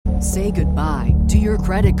Say goodbye to your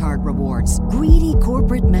credit card rewards. Greedy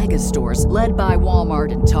corporate mega stores, led by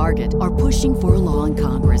Walmart and Target, are pushing for a law in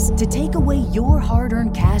Congress to take away your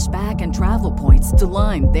hard-earned cash back and travel points to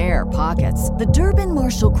line their pockets. The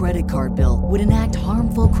Durbin-Marshall credit card bill would enact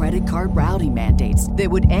harmful credit card routing mandates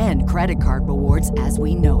that would end credit card rewards as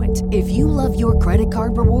we know it. If you love your credit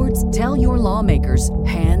card rewards, tell your lawmakers,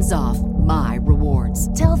 hands off my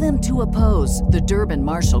rewards. Tell them to oppose the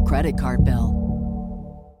Durbin-Marshall credit card bill.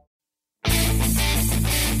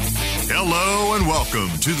 Hello and welcome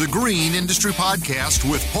to the Green Industry Podcast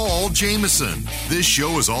with Paul Jameson. This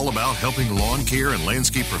show is all about helping lawn care and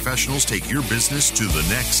landscape professionals take your business to the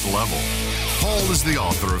next level. Paul is the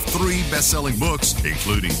author of 3 best-selling books,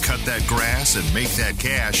 including Cut That Grass and Make That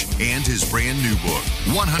Cash, and his brand new book,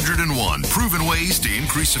 101 Proven Ways to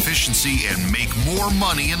Increase Efficiency and Make More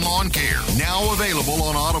Money in Lawn Care. Now available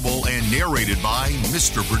on Audible and narrated by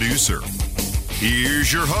Mr. Producer.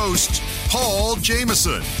 Here's your host, Paul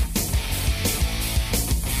Jameson.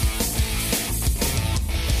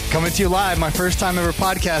 Coming to you live, my first time ever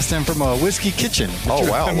podcasting from a whiskey kitchen.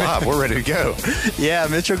 Oh, wow, live. We're ready to go. Yeah,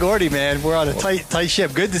 Mitchell Gordy, man. We're on a tight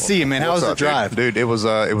ship. Good to see you, man. How was the drive? Dude, it was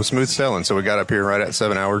smooth sailing. So we got up here right at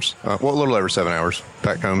 7 hours. A little over 7 hours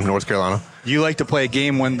back home, North Carolina. You like to play a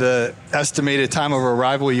game when the estimated time of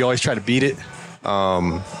arrival, you always try to beat it?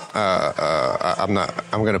 I'm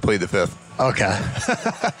going to plead the fifth. Okay.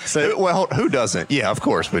 So, well, who doesn't? Yeah, of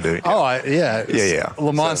course we do. Oh, yeah. Yeah.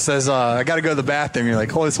 Lamont says, I got to go to the bathroom. You're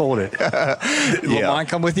like, let's hold it. Did Lamont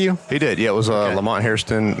come with you? He did. Yeah, it was okay. Lamont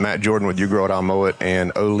Hairston, Matt Jordan with You Grow It, I'll Mow It,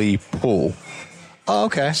 and Oli Poole. Oh,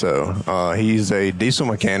 okay. So he's a diesel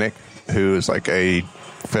mechanic who is like a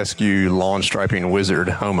fescue lawn striping wizard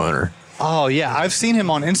homeowner. Oh, yeah. I've seen him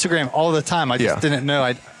on Instagram all the time. I just didn't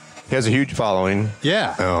know. He has a huge following.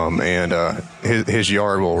 Yeah. And his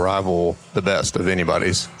yard will rival the best of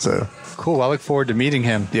anybody's. So cool. I look forward to meeting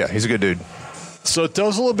him. Yeah, he's a good dude. So tell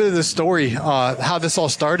us a little bit of the story, how this all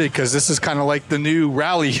started, because this is kind of like the new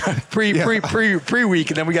rally pre-week,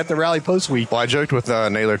 and then we got the rally post-week. Well, I joked with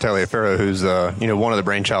Naylor Taliaferro, who's one of the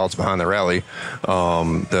brainchilds behind the rally,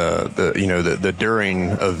 the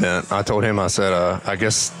during event. I told him, I said, I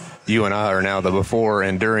guess you and I are now the before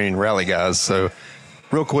and during rally guys. So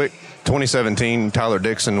real quick, 2017, Tyler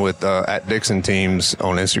Dixon with at Dixon Teams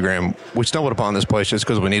on Instagram. We stumbled upon this place just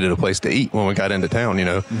because we needed a place to eat when we got into town,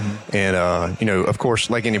 Mm-hmm. And, of course,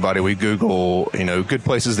 like anybody, we Google, good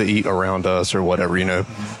places to eat around us or whatever,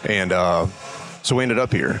 Mm-hmm. And so we ended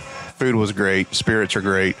up here. Food was great. Spirits are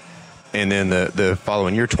great. And then the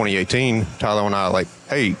following year, 2018, Tyler and I like,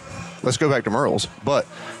 hey, let's go back to Merle's. But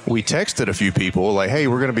we texted a few people like, hey,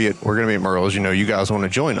 we're going to be at Merle's. You guys want to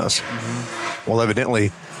join us? Mm-hmm. Well,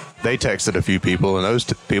 evidently, they texted a few people, and those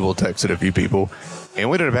people texted a few people, and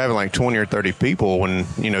we ended up having like 20 or 30 people when,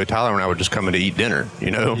 Tyler and I were just coming to eat dinner,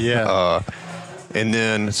 Yeah. And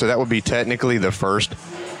then, so that would be technically the first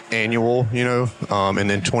annual, and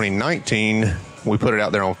then 2019, we put it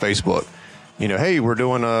out there on Facebook, hey, we're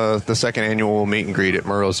doing the second annual meet and greet at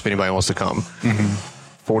Merle's if anybody wants to come. Mm-hmm.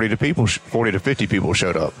 40 to 50 people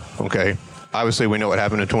showed up. Okay. Obviously, we know what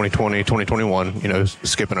happened in 2020, 2021,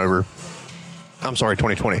 skipping over. I'm sorry,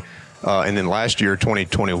 2020. And then last year,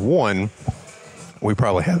 2021, we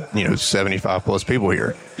probably had, 75 plus people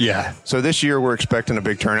here. Yeah. So this year we're expecting a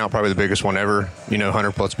big turnout, probably the biggest one ever,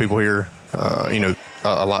 100 plus people here.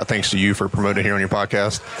 A lot thanks to you for promoting here on your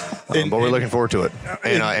podcast. But we're looking forward to it.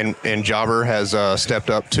 And Jobber has stepped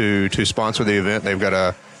up to sponsor the event. They've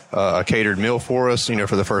got a catered meal for us,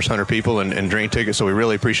 for the first 100 people and drink tickets. So we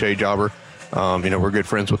really appreciate Jobber. We're good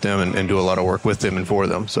friends with them and do a lot of work with them and for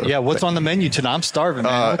them. So yeah, what's on the menu tonight? I'm starving,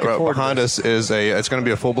 man. Behind us is it's going to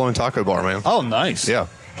be a full-blown taco bar, man. Oh, nice. Yeah.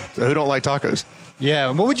 So who don't like tacos?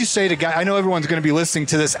 Yeah. What would you say to guys? I know everyone's going to be listening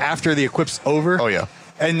to this after the Equip's over. Oh, yeah.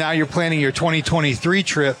 And now you're planning your 2023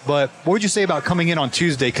 trip. But what would you say about coming in on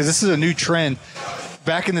Tuesday? Because this is a new trend.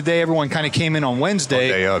 Back in the day, everyone kind of came in on Wednesday.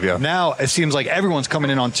 Day of, yeah. Now it seems like everyone's coming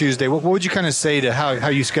in on Tuesday. What would you kind of say to how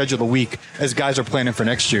you schedule the week as guys are planning for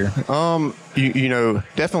next year?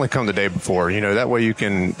 Definitely come the day before. That way you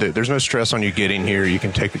can. There's no stress on you getting here. You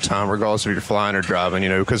can take your time, regardless if you're flying or driving.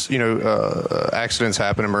 Because accidents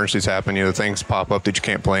happen, emergencies happen. Things pop up that you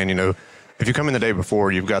can't plan. If you come in the day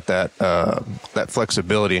before, you've got that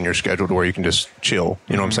flexibility in your schedule to where you can just chill.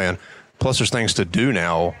 You know what I'm saying? Plus, there's things to do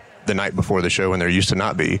now the night before the show when there used to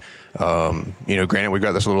not be. Granted, we've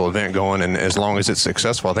got this little event going, and as long as it's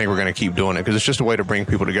successful, I think we're going to keep doing it because it's just a way to bring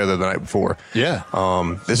people together the night before. Yeah.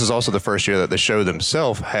 This is also the first year that the show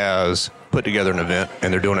themselves has put together an event,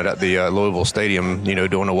 and they're doing it at the Louisville Stadium,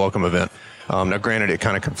 doing a welcome event. Now, granted, it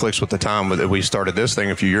kind of conflicts with the time that we started this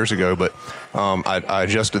thing a few years ago, but I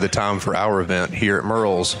adjusted the time for our event here at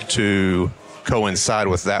Merle's to coincide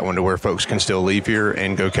with that one to where folks can still leave here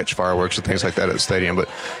and go catch fireworks and things like that at the stadium. But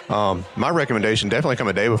my recommendation, definitely come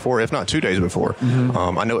a day before, if not 2 days before.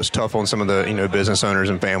 I know it's tough on some of the business owners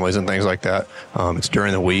and families and things like that. It's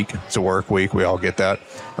during the week. It's a work week. We all get that.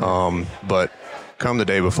 But come the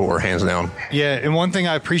day before, hands down. Yeah, and one thing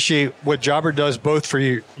I appreciate what Jobber does both for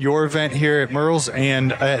your event here at Merle's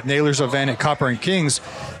and at Naylor's event at Copper and Kings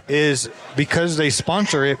is because they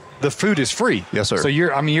sponsor it, the food is free. Yes, sir. So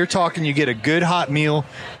you're talking, you get a good hot meal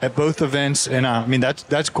at both events, and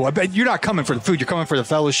that's cool. I bet you're not coming for the food, you're coming for the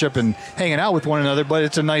fellowship and hanging out with one another, but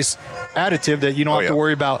it's a nice additive that you don't have to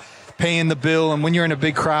worry about paying the bill, and when you're in a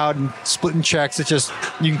big crowd and splitting checks, it's just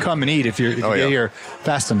you can come and eat if you get here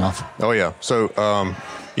fast enough. Oh yeah. So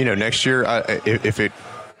next year,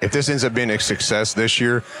 if this ends up being a success this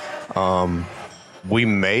year, we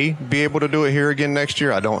may be able to do it here again next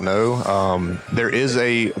year. I don't know. There is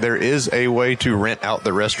a way to rent out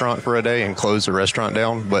the restaurant for a day and close the restaurant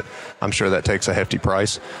down, but I'm sure that takes a hefty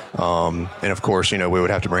price. And of course, we would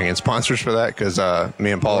have to bring in sponsors for that because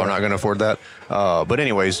me and Paul are not going to afford that. But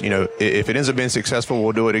anyways, if it ends up being successful,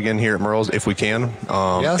 we'll do it again here at Merle's if we can.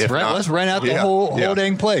 Let's rent out the whole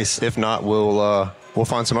dang place. If not, we'll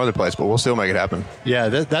find some other place, but we'll still make it happen. Yeah,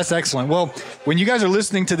 that's excellent. Well, when you guys are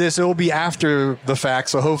listening to this, it will be after the fact,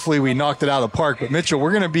 so hopefully we knocked it out of the park. But Mitchell,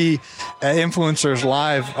 we're going to be at Influencers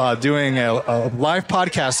Live doing a live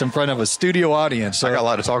podcast in front of a studio audience. So I got a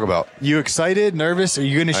lot to talk about. You excited, nervous? Are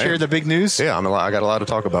you going to share the big news? Yeah, I got a lot to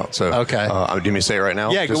talk about. So okay. Do you want me to say it right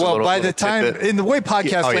now? Yeah, by the time, in the way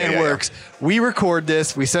podcast land works, we record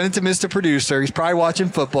this, we send it to Mr. Producer. He's probably watching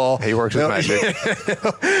football. He works his magic.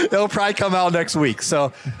 They'll probably come out next week.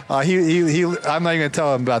 So I'm not even going to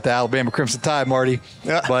tell him about the Alabama Crimson Tide, Marty.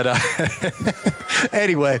 But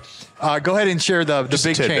anyway, go ahead and share the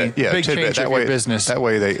big change, big change of your business. That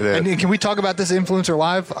way and can we talk about this Influencer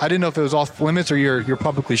Live? I didn't know if it was off limits or you're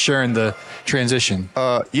publicly sharing the transition.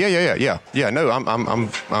 Yeah. No,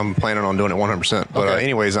 I'm planning on doing it 100%. But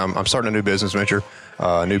anyways, I'm starting a new business venture.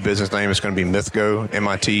 New business name is going to be MITHGO,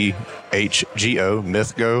 MITHGO,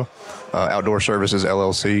 MITHGO. Outdoor Services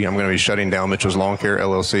LLC. I'm going to be shutting down Mitchell's Lawn Care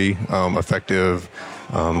LLC effective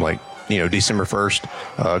December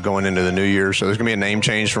 1st, going into the new year. So there's going to be a name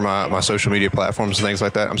change for my social media platforms and things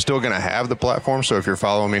like that. I'm still going to have the platform. So if you're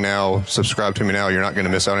following me now, subscribe to me now, you're not going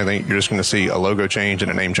to miss out anything. You're just going to see a logo change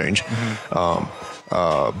and a name change.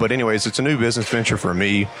 But anyways, it's a new business venture for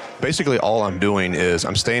me. Basically, all I'm doing is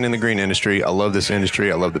I'm staying in the green industry. I love this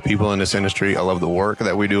industry. I love the people in this industry. I love the work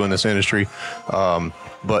that we do in this industry.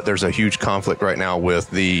 But there's a huge conflict right now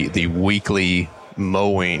with the weekly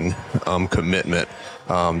mowing commitment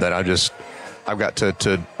that I've got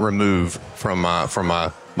to remove from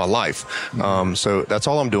my life. So that's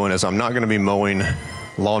all I'm doing is I'm not going to be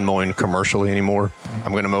lawn mowing commercially anymore.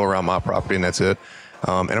 I'm going to mow around my property and that's it.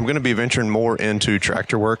 And I'm going to be venturing more into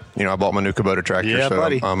tractor work. I bought my new Kubota tractor, so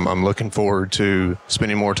buddy. I'm looking forward to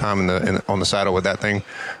spending more time on the saddle with that thing.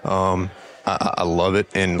 I love it,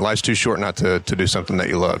 and life's too short not to do something that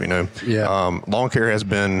you love. Yeah. Lawn care has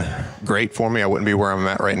been great for me. I wouldn't be where I'm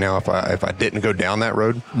at right now if I didn't go down that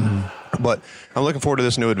road. Mm-hmm. But I'm looking forward to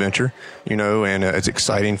this new adventure, and it's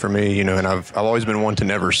exciting for me, and I've always been one to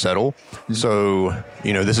never settle. So,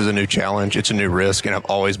 this is a new challenge. It's a new risk, and I've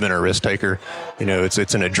always been a risk taker.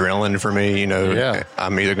 It's an adrenaline for me, Yeah.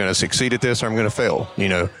 I'm either going to succeed at this or I'm going to fail,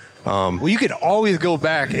 Well, you can always go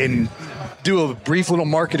back and do a brief little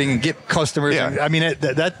marketing and get customers. Yeah.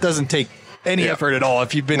 That doesn't take any effort at all.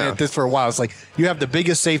 If you've been at this for a while, it's like you have the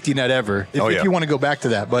biggest safety net ever. If you want to go back to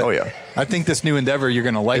that, but I think this new endeavor you're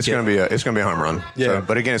going to like. It's going to be a home run. Yeah, so,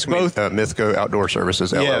 but again, it's going to be MITHGO Outdoor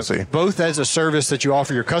Services LLC. Both as a service that you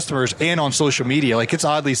offer your customers and on social media. Like it's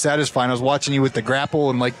oddly satisfying. I was watching you with the grapple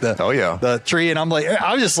and like the tree, and I'm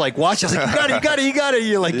just like watching. I was like, you got it.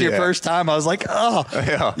 You're like your first time. I was like,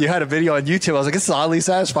 you had a video on YouTube. I was like, it's oddly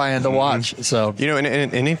satisfying to watch. So and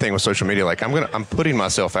anything with social media, like I'm putting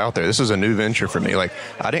myself out there. This is a new venture for me. Like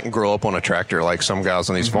I didn't grow up on a tractor like some guys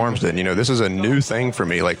on these farms did. This is a new thing for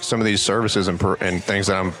me. Like some of these services and things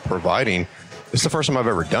that I'm providing, it's the first time I've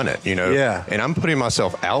ever done it, Yeah. And I'm putting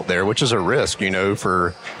myself out there, which is a risk,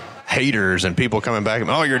 for haters and people coming back and,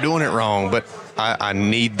 you're doing it wrong. But I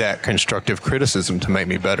need that constructive criticism to make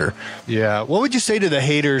me better. Yeah. What would you say to the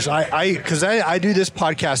haters? Because I do this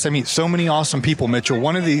podcast. I meet so many awesome people, Mitchell.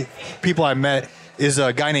 One of the people I met is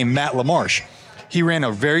a guy named Matt LaMarche. He ran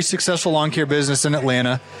a very successful lawn care business in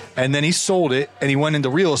Atlanta, and then he sold it, and he went into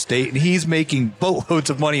real estate, and he's making boatloads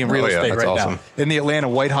of money in real estate right now in the Atlanta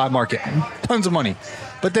white hot market. Tons of money.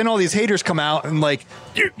 But then all these haters come out and like,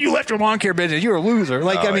 you left your lawn care business, you're a loser.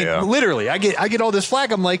 Like, literally, I get all this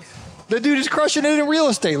flack. I'm like, the dude is crushing it in real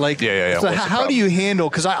estate. Like, So how do you handle?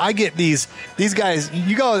 Because I get these guys.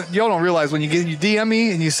 Y'all don't realize when you DM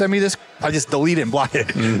me and you send me this, I just delete it and block it.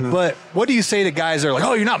 Mm-hmm. But what do you say to guys that are like,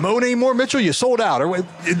 oh, you're not mowing anymore, Mitchell? You sold out, or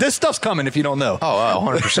this stuff's coming if you don't know. Oh,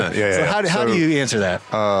 100%. Yeah. So how do you answer that?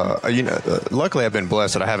 Luckily I've been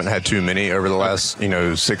blessed that I haven't had too many over the last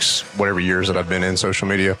 6 whatever years that I've been in social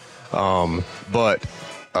media. But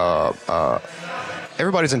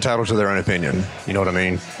everybody's entitled to their own opinion. You know what I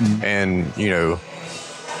mean? Mm-hmm. And,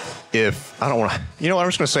 if I don't want to, what I'm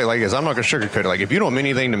just going to say like is I'm not going to sugarcoat it. Like, if you don't mean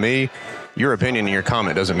anything to me, your opinion and your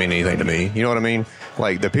comment doesn't mean anything to me. You know what I mean?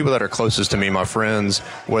 Like, the people that are closest to me, my friends,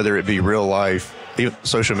 whether it be real life,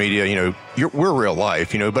 social media, we're real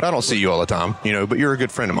life, but I don't see you all the time, but you're a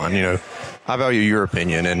good friend of mine, I value your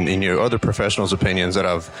opinion and other professionals' opinions that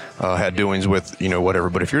I've had doings with, whatever.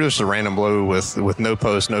 But if you're just a random blow with no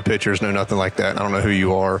posts, no pictures, no nothing like that, I don't know who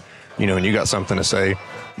you are, and you got something to say,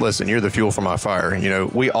 listen, you're the fuel for my fire.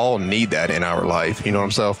 We all need that in our life. You know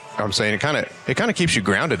what I'm saying? It kind of keeps you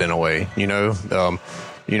grounded in a way,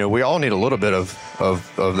 we all need a little bit of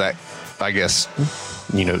that, I guess,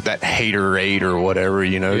 that haterade or whatever,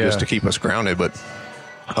 just to keep us grounded. But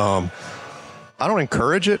I don't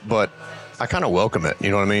encourage it, but I kind of welcome it. You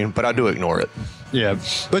know what I mean? But I do ignore it. Yeah.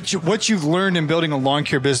 But what you've learned in building a lawn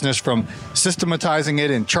care business, from systematizing it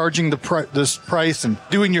and charging this price and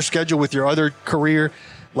doing your schedule with your other career,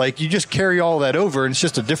 like, you just carry all that over, and it's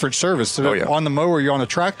just a different service. So on the mower, you're on a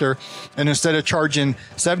tractor, and instead of charging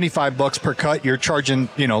 $75 per cut, you're charging,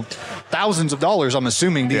 thousands of dollars. I'm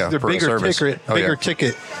assuming they're bigger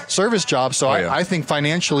ticket service jobs. So I think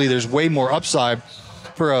financially there's way more upside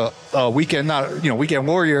for a weekend, weekend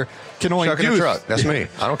warrior can only do. Truck. That's me.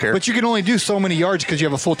 I don't care. But you can only do so many yards because you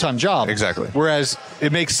have a full-time job. Exactly. Whereas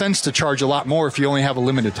it makes sense to charge a lot more if you only have a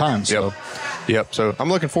limited time. So. Yep. So I'm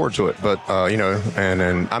looking forward to it, but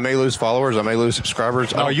and I may lose followers, I may lose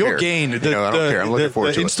subscribers. You'll gain. I don't care. I'm looking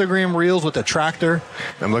forward to it. The Instagram reels with the tractor.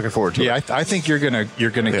 I'm looking forward to it. Yeah, I think you're gonna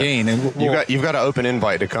gain. And you've got an open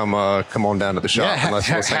invite to come on down to the shop. Yeah, let's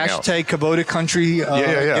hang out. Hashtag Kubota Country.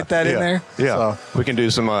 Get that in there. Yeah. So. We can do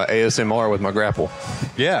some ASMR with my grapple.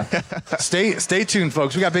 Yeah. Stay tuned,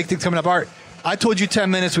 folks. We got big things coming up. All right. I told you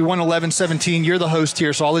 10 minutes. We won 11-17. You're the host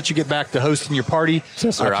here, so I'll let you get back to hosting your party.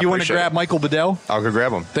 Yes, sir. If you want to grab Michael Bedell, I'll go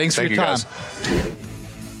grab him. Thanks for your time. Guys.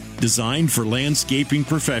 Designed for landscaping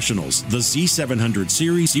professionals, the Z700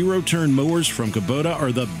 Series zero-turn mowers from Kubota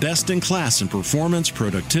are the best in class in performance,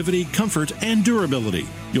 productivity, comfort, and durability.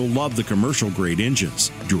 You'll love the commercial-grade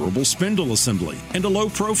engines, durable spindle assembly, and a low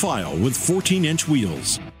profile with 14-inch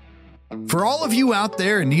wheels. For all of you out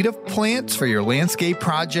there in need of plants for your landscape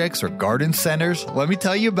projects or garden centers, let me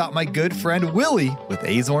tell you about my good friend Willie with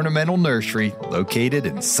A's Ornamental Nursery, located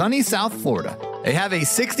in sunny South Florida. They have a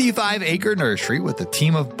 65-acre nursery with a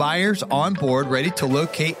team of buyers on board ready to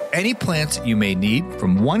locate any plants you may need,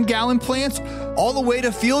 from 1-gallon plants all the way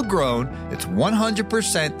to field-grown. It's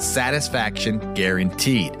 100% satisfaction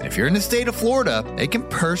guaranteed. And if you're in the state of Florida, they can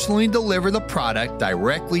personally deliver the product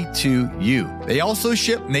directly to you. They also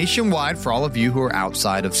ship nationwide for all of you who are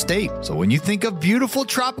outside of state. So when you think of beautiful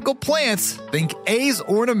tropical plants, think A's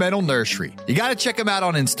Ornamental Nursery. You got to check them out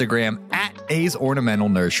on Instagram at A's Ornamental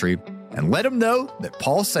Nursery, and let them know that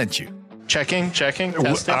Paul sent you. Checking, testing.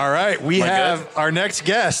 All right, we have our next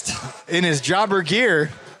guest in his jobber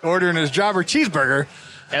gear, ordering his jobber cheeseburger.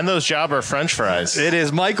 And those jobber French fries. It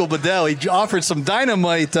is Michael Bedell. He offered some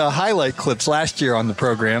dynamite highlight clips last year on the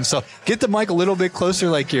program. So get the mic a little bit closer,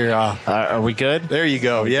 like you're... are we good? There you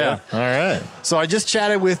go, yeah. Good? All right. So I just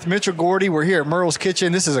chatted with Mitchell Gordy. We're here at Merle's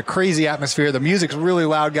Kitchen. This is a crazy atmosphere. The music's really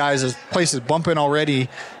loud, guys. This place is bumping already.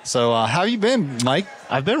 So how you been, Mike?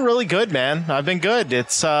 I've been really good, man. I've been good.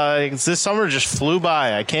 It's this summer just flew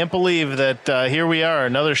by. I can't believe that here we are,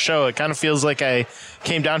 another show. It kind of feels like I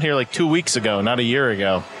came down here like 2 weeks ago, not a year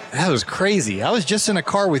ago. That was crazy. I was just in a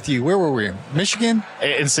car with you. Where were we? Michigan?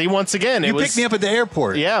 And see, once again, you picked me up at the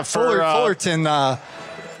airport. Yeah, Fullerton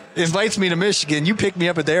invites me to Michigan. You pick me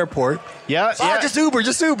up at the airport. Yeah. Just Uber.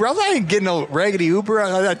 I ain't getting no raggedy Uber.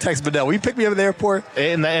 I text Bedell. Will you pick me up at the airport?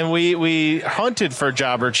 And we hunted for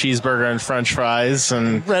jobber cheeseburger and French fries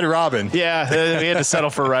and Red Robin. Yeah, we had to settle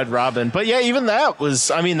for Red Robin. But yeah, even that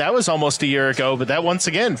was almost a year ago. But that once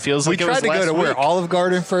again feels like it was last week. We tried to go to where? Olive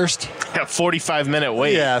Garden first. A 45-minute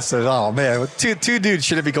wait. Yeah. So oh man, two dudes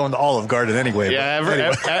shouldn't be going to Olive Garden anyway.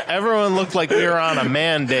 Yeah. Everyone looked like we were on a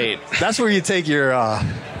man date. That's where you take your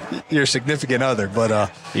your significant other,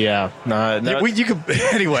 but yeah, no. You could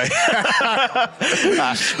anyway.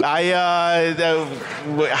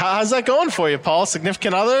 How's that going for you, Paul?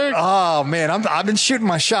 Significant other? Oh man, I've been shooting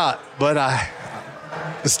my shot, but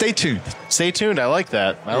stay tuned. Stay tuned. I like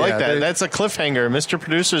that. I like that. That's a cliffhanger. Mr.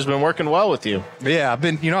 Producer's been working well with you. Yeah, I've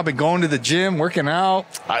been going to the gym, working out,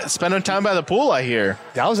 spending time by the pool. I hear.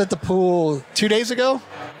 I was at the pool 2 days ago,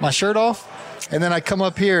 my shirt off, and then I come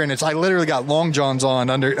up here and I literally got long johns on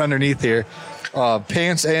underneath here.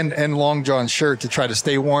 Pants and long john shirt to try to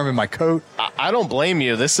stay warm in my coat. I don't blame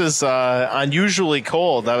you. This is unusually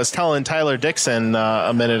cold. I was telling Tyler Dixon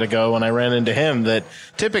a minute ago when I ran into him that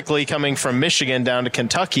typically coming from Michigan down to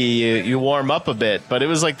Kentucky, you warm up a bit, but it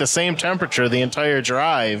was like the same temperature the entire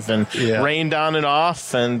drive and rained on and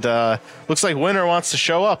off, and looks like winter wants to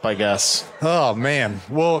show up, I guess. Oh, man.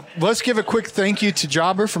 Well, let's give a quick thank you to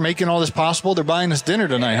Jobber for making all this possible. They're buying us dinner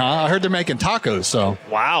tonight, huh? I heard they're making tacos, so.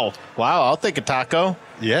 Wow. I'll take a taco.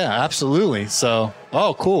 Yeah, absolutely. So,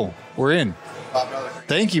 cool. We're in.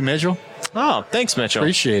 Thank you, Mitchell. Oh, thanks, Mitchell.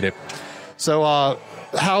 Appreciate it. So,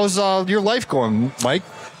 how's your life going, Mike?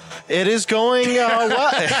 It is going well.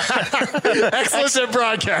 Excellent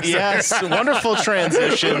broadcast. Yes, wonderful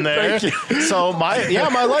transition there. Thank you. So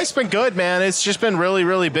my life's been good, man. It's just been really,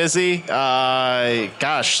 really busy. It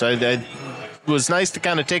was nice to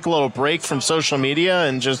kind of take a little break from social media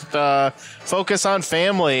and just focus on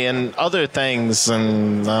family and other things,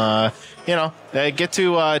 and get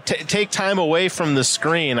to take time away from the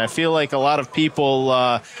screen. I feel like a lot of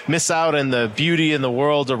people miss out on the beauty in the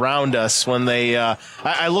world around us when they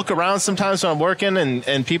I look around sometimes when I'm working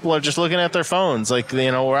and people are just looking at their phones. Like,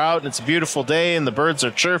 we're out and it's a beautiful day and the birds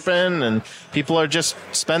are chirping and people are just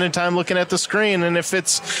spending time looking at the screen. And if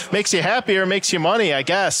it's makes you happy or makes you money, I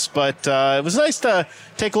guess. But it was nice to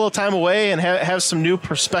take a little time away and have some new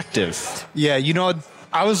perspective. Yeah,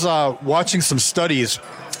 I was watching some studies,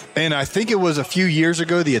 and I think it was a few years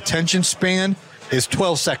ago, the attention span is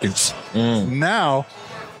 12 seconds. Now,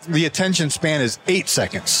 the attention span is 8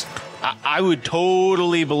 seconds. I would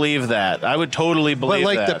totally believe that. But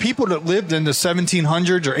the people that lived in the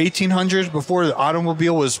 1700s or 1800s before the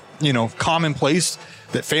automobile was, commonplace,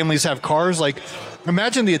 that families have cars, like,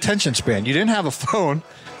 imagine the attention span. You didn't have a phone.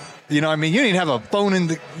 You didn't have a phone in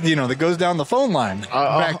the, that goes down the phone line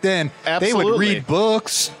back then. Absolutely. They would read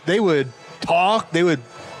books. They would talk. They would,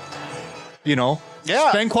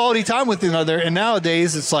 spend quality time with each other. And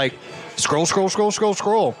nowadays it's like scroll.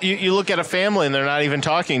 You look at a family and they're not even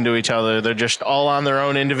talking to each other. They're just all on their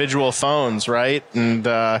own individual phones, right? And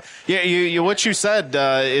what you said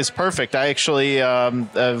is perfect. I actually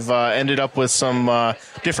have ended up with some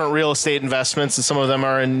different real estate investments, and some of them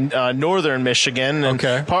are in northern Michigan. And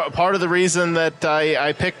okay. Part of the reason that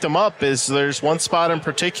I picked them up is there's one spot in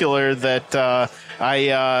particular that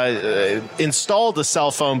I installed a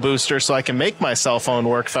cell phone booster so I can make my cell phone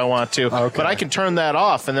work if I want to. Okay. But I can turn that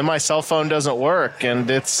off, and then my cell phone doesn't work. And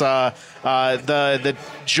it's the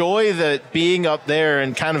joy that being up there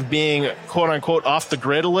and kind of being, quote unquote, off the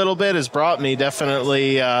grid a little bit has brought me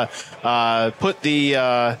definitely put the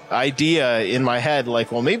idea in my head,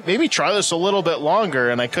 like, well, maybe try this a little bit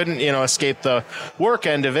longer. And I couldn't, escape the work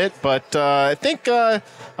end of it. But I think,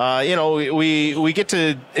 we get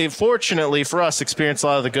to, fortunately for us, experience a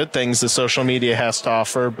lot of the good things that social media has to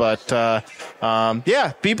offer. But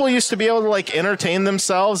people used to be able to like entertain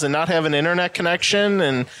themselves and not have an internet connection.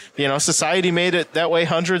 And, society made it that way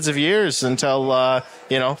hundreds of years until,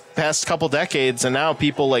 past couple decades. And now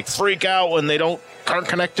people like freak out when they aren't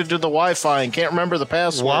connected to the Wi-Fi and can't remember the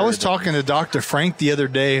password. Well, I was talking to Dr. Frank the other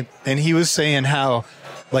day, and he was saying how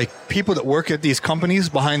like people that work at these companies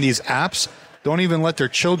behind these apps don't even let their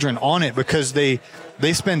children on it because they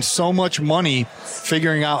spend so much money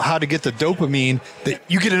figuring out how to get the dopamine that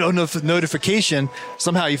you get a notification.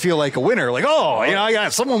 Somehow you feel like a winner. Like, I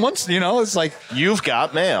got someone wants, it's like. You've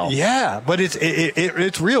got mail. Yeah, but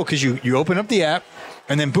it's real because you open up the app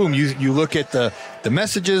and then boom, you look at the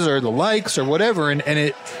messages or the likes or whatever.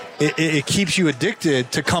 And it keeps you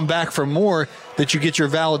addicted to come back for more, that you get your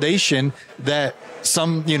validation that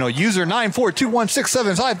some, user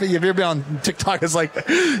 9421675, if you've ever been on TikTok, is like,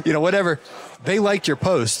 whatever. They liked your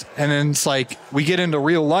post. And then it's like, we get into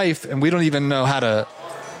real life and we don't even know how to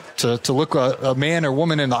look a man or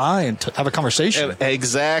woman in the eye and to have a conversation.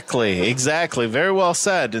 Exactly. Very well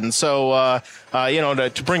said. And so,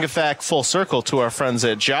 to bring it back full circle to our friends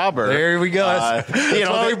at Jobber. There we go.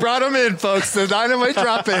 We brought them in, folks. The dynamite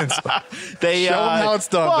drop-ins. They show them how it's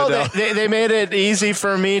done. Well, they made it easy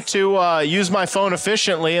for me to use my phone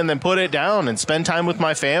efficiently and then put it down and spend time with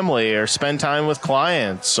my family or spend time with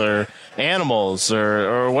clients or animals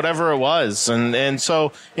or whatever it was. And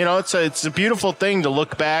so, it's a beautiful thing to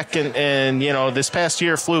look back and this past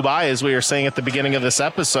year flew by, as we were saying at the beginning of this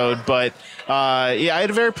episode. But I had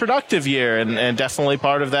a very productive year, and definitely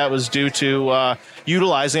part of that was due to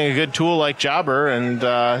utilizing a good tool like Jobber, and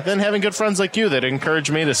then having good friends like you that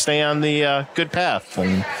encourage me to stay on the good path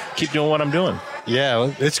and keep doing what I'm doing. Yeah,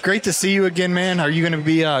 well, it's great to see you again, man. Are you going to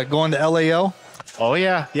be going to LAL? Oh,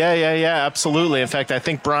 yeah, absolutely. In fact, I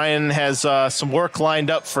think Brian has some work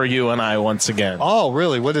lined up for you and I once again. Oh,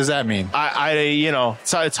 really? What does that mean?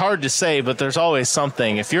 It's hard to say, but there's always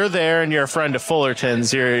something. If you're there and you're a friend of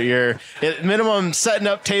Fullerton's, you're at minimum setting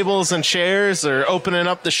up tables and chairs or opening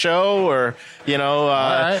up the show or,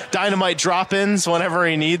 right. Dynamite drop-ins whenever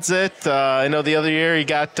he needs it. I know the other year he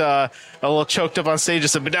got a little choked up on stage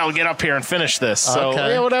and said, but now get up here and finish this. So,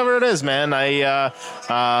 okay. Whatever it is, man. I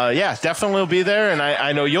definitely will be there, and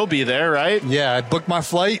I know you'll be there, right? Yeah, I booked my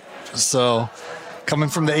flight, so coming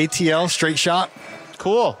from the ATL, straight shot.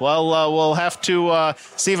 Cool. Well, we'll have to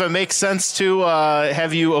see if it makes sense to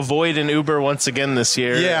have you avoid an Uber once again this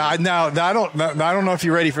year. Yeah, I don't know if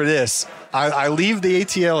you're ready for this. I leave the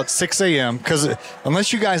ATL at 6 a.m. because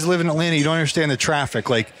unless you guys live in Atlanta, you don't understand the traffic.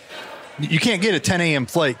 Like, you can't get a 10 a.m.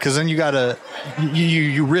 flight because then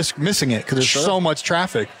you risk missing it because there's so much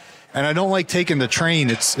traffic. And I don't like taking the train.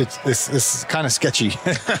 It's kind of sketchy.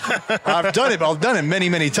 I've done it many,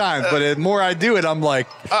 many times, but the more I do it, I'm like,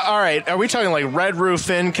 all right, are we talking like Red Roof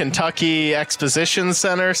Inn, Kentucky Exposition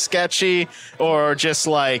Center sketchy, or just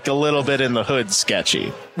like a little bit in the hood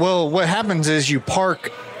sketchy? Well, what happens is you park.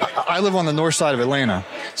 I live on the north side of Atlanta,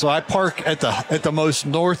 so I park at the most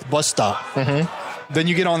north bus stop. Mm-hmm. Then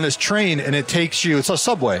you get on this train, and it takes you. It's a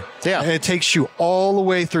subway. Yeah, and it takes you all the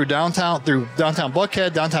way through downtown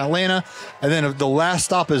Buckhead, downtown Atlanta, and then the last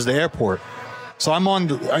stop is the airport. So I'm on.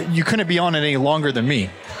 You couldn't be on it any longer than me.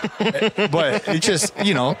 But it's just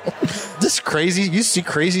this crazy. You see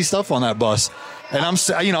crazy stuff on that bus, and I'm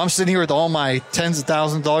sitting here with all my tens of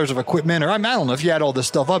thousands of dollars of equipment, or I don't know if you add all this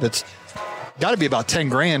stuff up, it's got to be about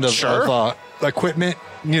 $10,000 of equipment.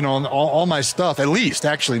 All my stuff, at least,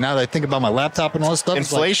 actually, now that I think about my laptop and all this stuff.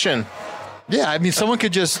 Inflation. Yeah, I mean, someone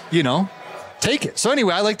could just, take it. So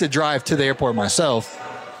anyway, I like to drive to the airport myself,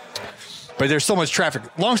 but there's so much traffic.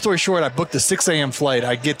 Long story short, I booked a 6 a.m. flight.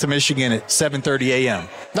 I get to Michigan at 7:30 a.m.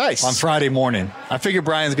 Nice. On Friday morning. I figure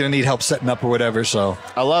Brian's going to need help setting up or whatever, so.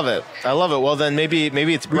 I love it. Well, then maybe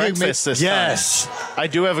it's breakfast this time. Yes. I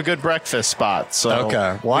do have a good breakfast spot, so.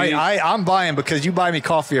 Okay. Well, I'm buying because you buy me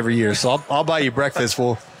coffee every year, so I'll buy you breakfast.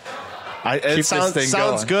 It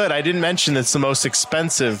sounds good. I didn't mention it's the most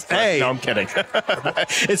expensive. Hey. No, I'm kidding.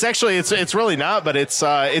 It's really not, but it's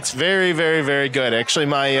very, very, very good. Actually,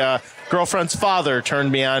 my girlfriend's father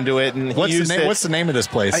turned me onto it, and what's the name of this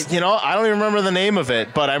place? I don't even remember the name of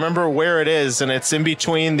it, but I remember where it is, and it's in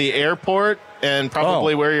between the airport and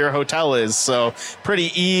probably where your hotel is. So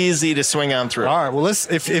pretty easy to swing on through. All right. Well,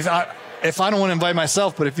 if I don't want to invite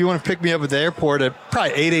myself, but if you want to pick me up at the airport at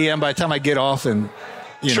probably 8 a.m. by the time I get off and.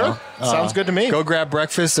 Sounds good to me. Go grab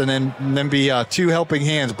breakfast and then be 2 helping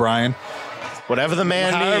hands, Brian. Whatever the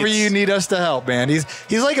man needs. However you need us to help, man. He's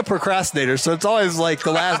like a procrastinator, so it's always like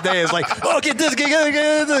the last day is like, oh, get this,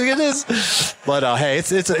 get this. But hey,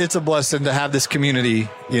 it's a blessing to have this community,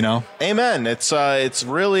 Amen. It's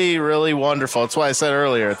really, really wonderful. That's why I said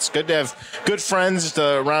earlier, it's good to have good friends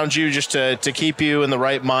around you just to keep you in the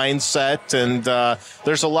right mindset. And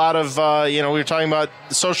there's a lot of, we were talking about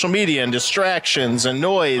social media and distractions and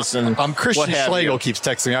noise and Christian Schlegel keeps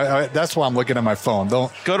texting me. That's why I'm looking at my phone.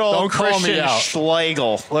 Don't call Christian me out.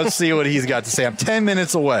 Schlegel. Let's see what he's got to say. I'm 10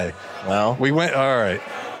 minutes away. Well, we went. All right.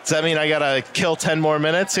 Does that mean I gotta kill 10 more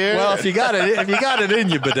minutes here? Well, if you got it in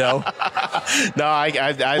you, Bedell. No,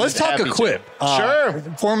 I let's talk Equip. Sure.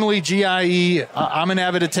 Formerly GIE. I'm an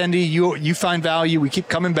avid attendee. You find value. We keep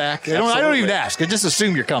coming back. I don't even ask. I just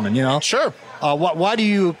assume you're coming. Sure. Why do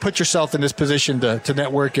you put yourself in this position to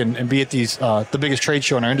network and be at these the biggest trade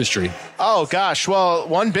show in our industry? Oh, gosh. Well,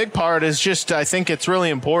 one big part is just I think it's really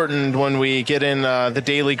important when we get in the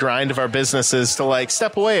daily grind of our businesses to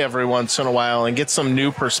step away every once in a while and get some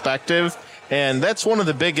new perspective. And that's one of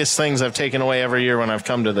the biggest things I've taken away every year when I've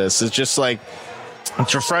come to this is just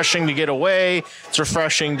it's refreshing to get away. It's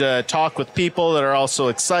refreshing to talk with people that are also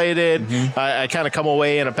excited. Mm-hmm. I kind of come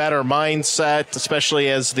away in a better mindset, especially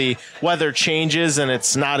as the weather changes and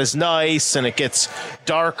it's not as nice and it gets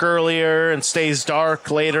dark earlier and stays dark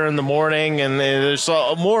later in the morning. And there's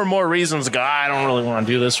more and more reasons to go, I don't really want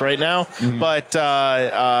to do this right now. Mm-hmm. But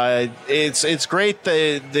it's great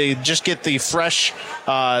that they just get the fresh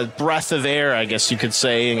breath of air, I guess you could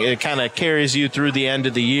say. It kind of carries you through the end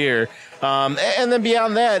of the year. And then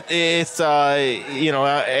beyond that, it's,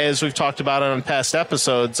 as we've talked about on past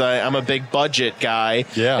episodes, I'm a big budget guy.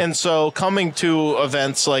 Yeah. And so coming to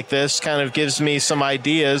events like this kind of gives me some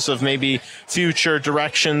ideas of maybe future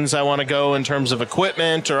directions I want to go in terms of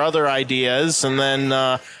equipment or other ideas. And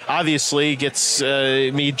then obviously gets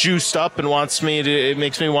me juiced up and it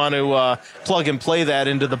makes me want to plug and play that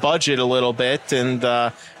into the budget a little bit and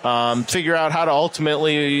figure out how to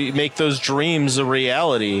ultimately make those dreams a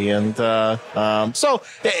reality. And so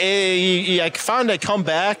I found I come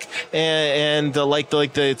back and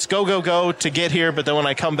it's go to get here, but then when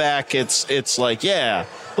I come back, it's like, yeah,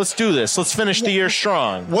 let's do this. Let's finish the year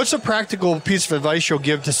strong. What's a practical piece of advice you'll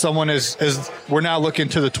give to someone as we're now looking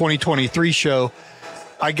to the 2023 show?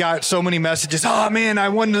 I got so many messages. Oh man, I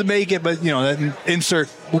wanted to make it, but insert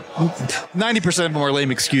 90% of them are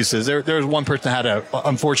lame excuses. There was one person that had an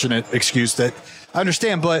unfortunate excuse that I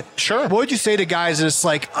understand, but sure. What would you say to guys that's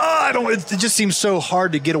like, it just seems so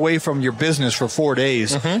hard to get away from your business for 4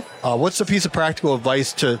 days. Mm-hmm. What's a piece of practical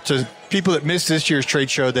advice to people that missed this year's trade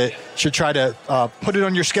show that should try to put it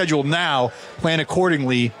on your schedule now, plan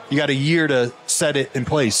accordingly? You got a year to set it in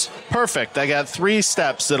place. Perfect. I got 3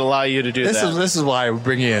 steps that allow you to do that. This is why I would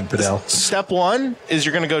bring you in, Fidel. Step 1 is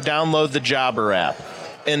you're going to go download the Jobber app.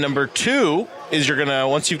 And number 2 is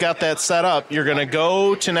once you've got that set up, you're going to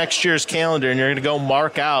go to next year's calendar and you're going to go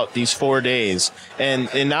mark out these 4 days.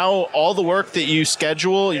 And now all the work that you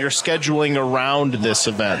schedule, you're scheduling around this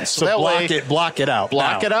event. So that block it out.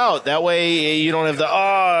 Block it out. That way you don't have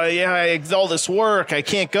all this work, I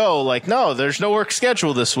can't go. Like, no, there's no work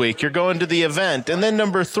scheduled this week. You're going to the event. And then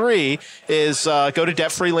number 3 is go to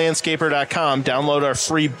debtfreelandscaper.com, download our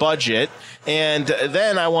free budget. And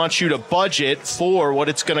then I want you to budget for what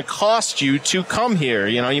it's going to cost you to come here.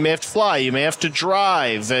 You may have to fly, you may have to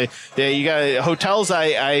drive. You got hotels.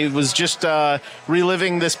 I was just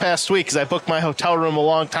reliving this past week because I booked my hotel room a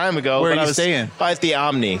long time ago. Where are you staying? At the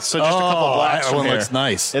Omni. So just a couple blocks from here. Looks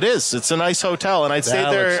nice. It is. It's a nice hotel, and I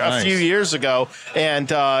stayed there a few years ago,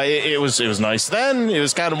 and it was nice then. It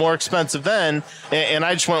was kind of more expensive then, and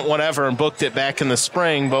I just went whatever and booked it back in the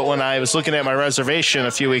spring. But when I was looking at my reservation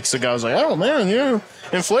a few weeks ago, I was like, oh man,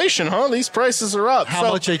 inflation, huh? These prices are up.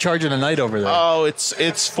 How much are they charging a night over there? Oh, it's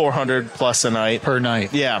 $400 plus a night. Per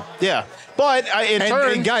night. Yeah. But in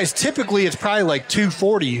turn, guys, typically it's probably like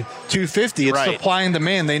 $240, $250. It's supply and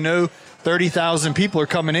demand. They know 30,000 people are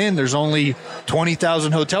coming in. There's only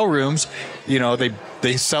 20,000 hotel rooms.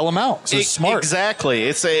 They sell them out. So it's smart. Exactly.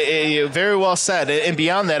 It's a very well said. And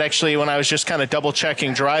beyond that, actually, when I was just kind of double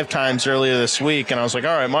checking drive times earlier this week, and I was like,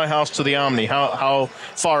 all right, my house to the Omni, how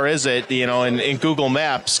far is it? In Google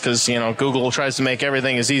Maps, because Google tries to make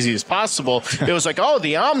everything as easy as possible. It was like, oh,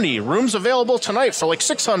 the Omni rooms available tonight for like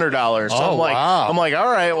 $600. So wow. I'm like,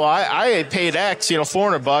 all right, well, I paid X,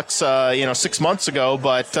 $400, 6 months ago,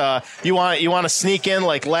 but you want to sneak in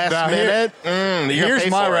like last minute? Here's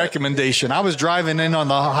my recommendation. I was driving in on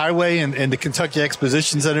the highway and the Kentucky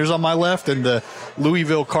Exposition Center's on my left and the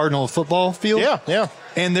Louisville Cardinal football field. Yeah.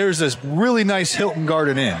 And there's this really nice Hilton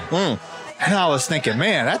Garden Inn. And I was thinking,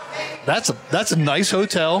 man, that's a nice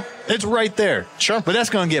hotel. It's right there. Sure. But that's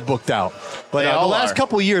going to get booked out. But the last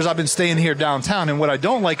couple of years I've been staying here downtown, and what I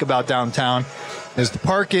don't like about downtown is the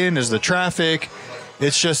parking, is the traffic.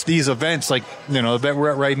 It's just these events like, the event we're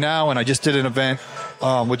at right now, and I just did an event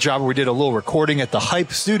with Jobber. We did a little recording at the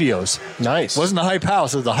Hype Studios. Nice. It wasn't the Hype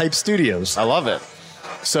House, it was the Hype Studios. I love it.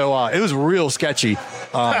 So it was real sketchy.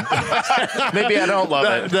 Maybe I don't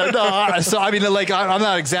love it. So, I mean, like, I'm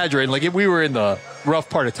not exaggerating. Like, if we were in the rough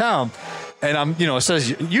part of town, and it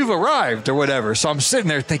says, you've arrived or whatever. So I'm sitting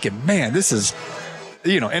there thinking, man, this is,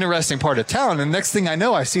 interesting part of town. And the next thing I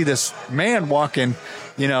know, I see this man walking.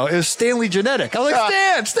 It was Stanley Genetic. I was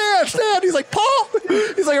like, Stan. He's like, Paul.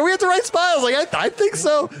 He's like, are we at the right spot? I was like, I think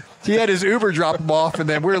so. He had his Uber drop him off, and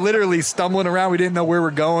then we're literally stumbling around. We didn't know where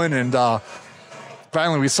we're going, and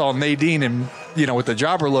finally we saw Nadine and with the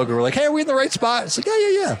Jobber logo. We're like, hey, are we in the right spot? It's like,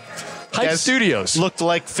 yeah. Hype Studios looked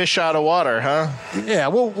like fish out of water, huh? Yeah.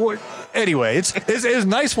 Well, anyway, it's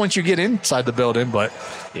nice once you get inside the building, but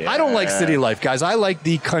I don't like city life, guys. I like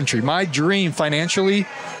the country. My dream financially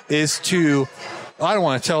is to. I don't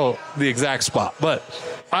want to tell the exact spot, but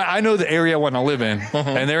I know the area I want to live in,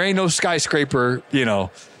 and there ain't no skyscraper,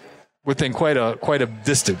 within quite a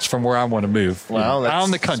distance from where I want to move. Well, that's out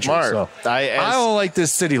in the country. smart. So. I don't like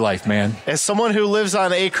this city life, man. As someone who lives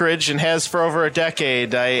on acreage and has for over a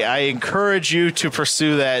decade, I encourage you to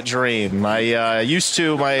pursue that dream. I used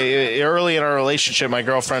to, early in our relationship, my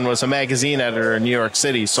girlfriend was a magazine editor in New York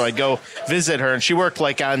City, so I'd go visit her, and she worked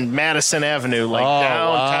like on Madison Avenue, like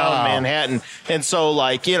downtown Manhattan. And so,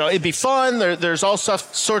 like, it'd be fun. There's all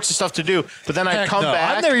sorts of stuff to do. But then I'd come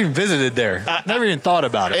back. I've never even visited there. Never even thought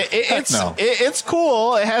about it. It's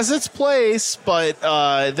cool. It has its place, but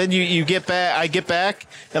then you get back. I get back,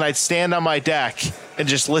 and I'd stand on my deck and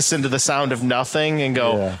just listen to the sound of nothing and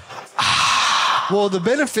go. Yeah. Well, the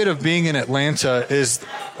benefit of being in Atlanta is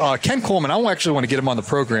Ken Coleman. I actually want to get him on the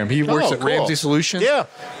program. He works at Ramsey Solutions. Yeah.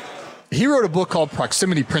 He wrote a book called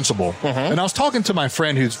Proximity Principle. And I was talking to my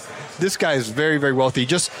friend this guy is very, very wealthy. He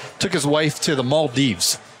just took his wife to the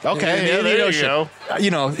Maldives. Okay, there you go.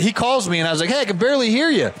 He calls me, and I was like, hey, I can barely hear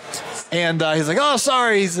you. And he's like, oh,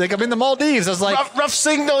 sorry. He's like, I'm in the Maldives. I was like, rough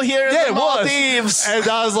signal here in the Maldives. And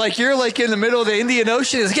I was like, you're like in the middle of the Indian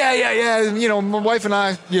Ocean. He's like, yeah. My wife and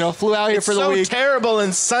I, flew out here for the week. It's so terrible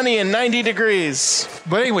and sunny and 90 degrees.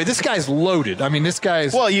 But anyway, this guy's loaded. I mean, this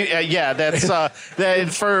guy's... Well, that's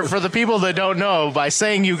for the people that don't know, by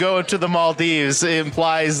saying you go to the Maldives, it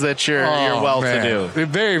implies that you're well-to-do.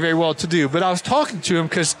 Very, very well-to-do. But I was talking to him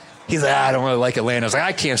because he's like, I don't really like Atlanta. I was like,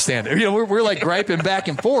 I can't stand it. We're like griping back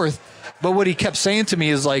and forth. But what he kept saying to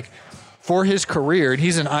me is like, for his career, and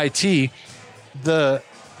he's in IT, the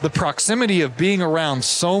proximity of being around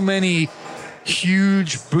so many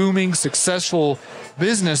huge, booming, successful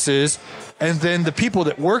businesses, and then the people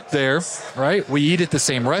that work there, right? We eat at the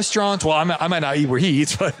same restaurants. Well, I might not eat where he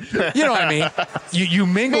eats, but you know what I mean? You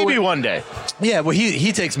mingle. Maybe one day. Yeah, well,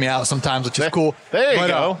 he takes me out sometimes, which is cool. There you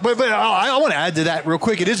go. But I want to add to that real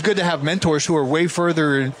quick. It is good to have mentors who are way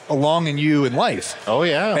further along in you in life. Oh,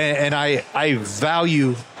 yeah. And I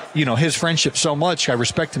value, his friendship so much. I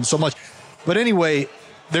respect him so much. But anyway,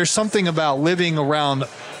 there's something about living around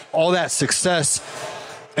all that success,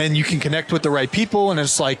 and you can connect with the right people. And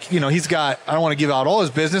it's like, he's got, I don't want to give out all his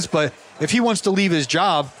business, but if he wants to leave his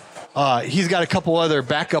job, he's got a couple other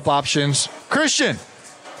backup options. Christian,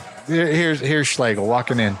 here's Schlegel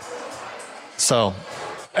walking in. So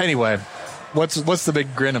anyway, what's the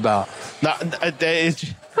big grin about?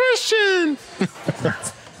 Christian.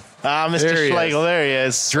 Mr. Schlegel, there he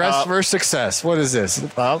is. Dress for success. What is this?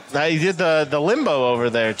 Well, he did the limbo over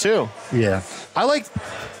there too. Yeah. I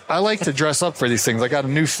like to dress up for these things. I got a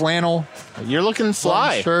new flannel. You're looking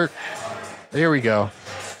fly. Shirt. Here we go.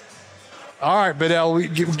 All right, Bedell,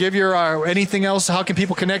 give your anything else. How can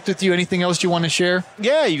people connect with you? Anything else you want to share?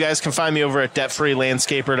 Yeah, you guys can find me over at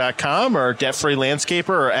debtfreelandscaper.com or debtfreelandscaper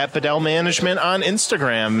or at Bedell Management on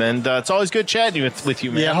Instagram. And it's always good chatting with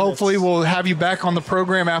you, man. Yeah, hopefully we'll have you back on the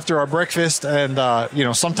program after our breakfast and,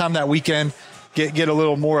 sometime that weekend. Get a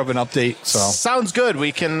little more of an update. So sounds good.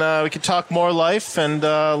 We can talk more life and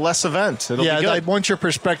less event. It'll be good. I want your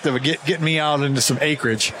perspective of getting me out into some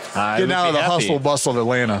acreage, getting out of the hustle bustle of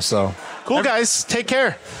Atlanta. So cool, guys. Take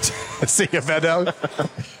care. See you, Bedell.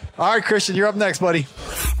 All right, Christian, you're up next, buddy.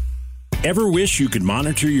 Ever wish you could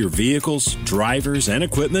monitor your vehicles, drivers, and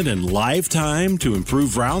equipment in live time to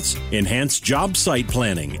improve routes, enhance job site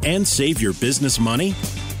planning, and save your business money?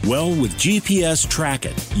 Well, with GPS Track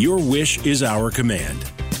It, your wish is our command.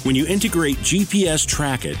 When you integrate GPS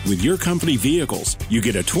Track It with your company vehicles, you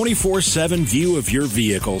get a 24/7 view of your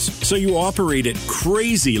vehicles, so you operate at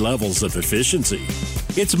crazy levels of efficiency.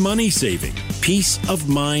 It's money saving, peace of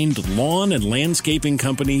mind lawn and landscaping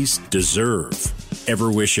companies deserve.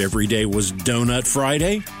 Ever wish every day was Donut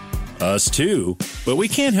Friday? Us too, but we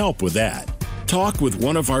can't help with that. Talk with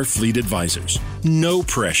one of our fleet advisors. No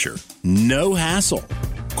pressure, no hassle.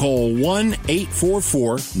 Call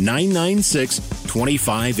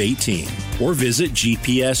 1-844-996-2518 or visit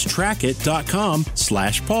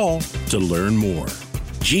gpstrackit.com/Paul to learn more.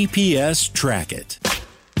 GPS Track It.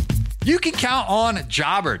 You can count on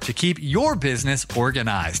Jobber to keep your business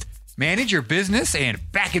organized. Manage your business and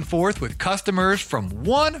back and forth with customers from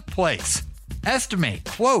one place. Estimate,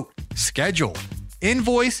 quote, schedule,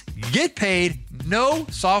 invoice, get paid, no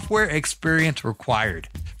software experience required.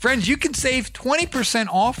 Friends, you can save 20%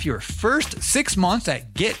 off your first 6 months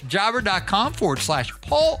at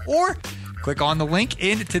getjobber.com/Paul or click on the link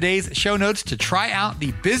in today's show notes to try out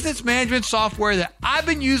the business management software that I've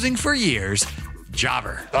been using for years,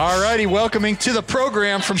 Jobber. All righty, welcoming to the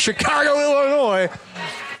program from Chicago, Illinois,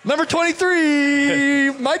 number 23,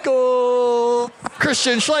 Michael.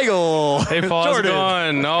 Christian Schlegel. Hey, Paul, how's it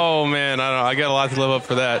Jordan. going? Oh, man, I don't know. I got a lot to live up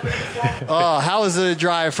for that. How is the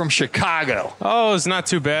drive from Chicago? Oh, it's not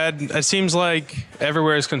too bad. It seems like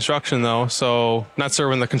everywhere is construction, though, so not sure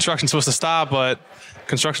when the construction's supposed to stop, but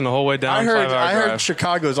construction the whole way down. I heard 5-hour drive.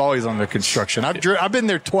 Chicago's always under construction. I've been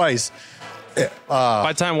there twice.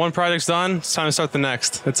 By the time one project's done, it's time to start the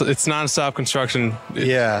next. It's nonstop construction.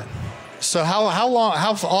 Yeah. So how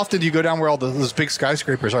often do you go down where all those big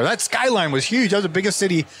skyscrapers are? That skyline was huge. That was the biggest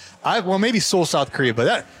city. Maybe Seoul, South Korea,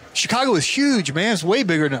 but Chicago is huge, man. It's way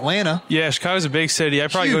bigger than Atlanta. Yeah, Chicago's a big city. I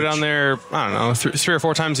probably go down there, I don't know, 3 or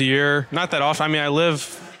 4 times a year. Not that often. I mean, I live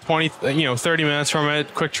 30 minutes from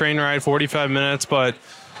it. Quick train ride, 45 minutes, but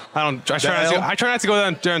I try not to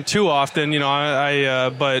go down too often,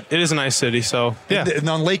 but it is a nice city, so yeah. And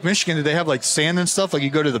on Lake Michigan, do they have like sand and stuff? Like you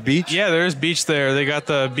go to the beach? Yeah, there's beach there. They got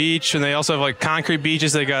the beach, and they also have like concrete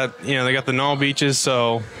beaches. They got the normal beaches,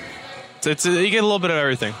 so you get a little bit of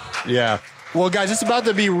everything. Yeah. Well, guys, it's about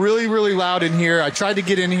to be really, really loud in here. I tried to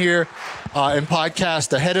get in here and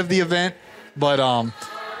podcast ahead of the event, but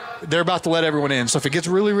they're about to let everyone in. So if it gets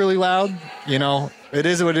really, really loud, it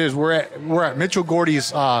is what it is. We're at Mitchell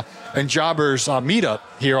Gordy's and Jobbers meetup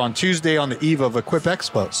here on Tuesday on the eve of Equip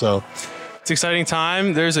Expo. So it's an exciting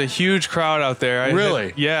time. There's a huge crowd out there.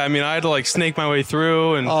 Really? Yeah. I mean, I had to like snake my way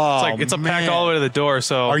through, and it's packed all the way to the door.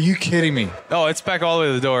 So are you kidding me? Oh, it's packed all the way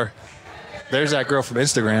to the door. There's that girl from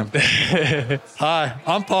Instagram. Hi,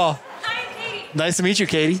 I'm Paul. Hi, Katie. Nice to meet you,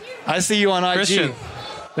 Katie. I see you on IG. Christian.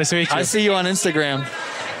 Nice to meet you. I see you on Instagram.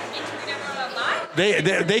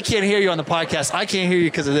 They can't hear you on the podcast. I can't hear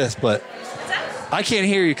you because of this, but I can't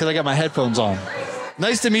hear you because I got my headphones on.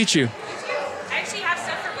 Nice to meet you. I actually have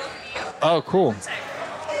stuff for both of you. Oh, cool. This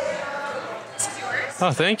is yours.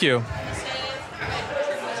 Oh, thank you.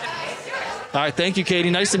 All right, thank you, Katie.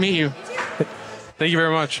 Nice to meet you. Thank you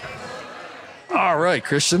very much. All right,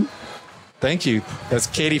 Christian. Thank you. That's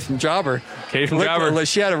Katie from Jobber. Katie from Jobber.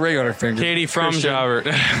 She had a ring on her finger. Katie from Christian. Jobber.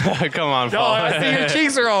 Come on, Paul. Oh, I see your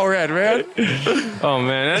cheeks are all red, man. Oh,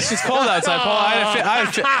 man. It's just cold outside, Paul. I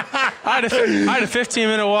had a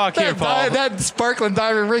 15-minute walk here, Paul. That sparkling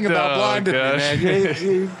diamond ring about blinded me,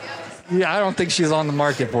 man. I don't think she's on the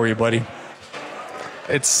market for you, buddy.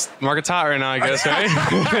 It's market's hot right now, I guess, right?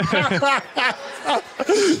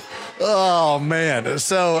 Oh, man.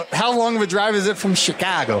 So how long of a drive is it from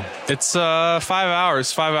Chicago? It's 5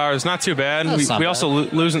 hours. 5 hours. Not too bad. We also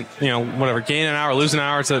lose, gain an hour, lose an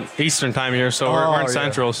hour. It's at Eastern time here, so we're in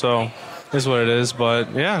Central, so is what it is.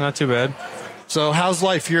 But, yeah, not too bad. So how's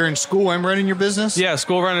life? You're in school and running your business? Yeah,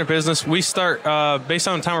 school, running a business. We start, based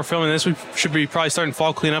on the time we're filming this, we should be probably starting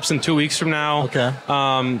fall cleanups in 2 weeks from now. Okay.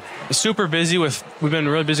 Super busy we've been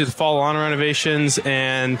really busy with fall lawn renovations,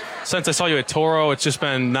 and since I saw you at Toro, it's just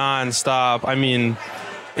been nonstop. I mean,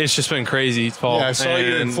 it's just been crazy, Paul. Yeah, I saw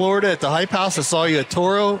you in Florida at the Hype House. I saw you at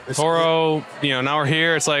Toro. Now we're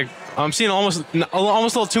here. It's like, I'm seeing almost a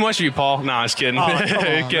little too much of you, Paul. No, I'm just kidding.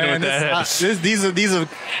 Kidding with that.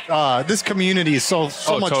 This community is so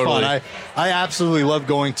much fun. I absolutely love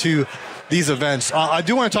going to these events. I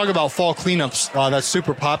do want to talk about fall cleanups. That's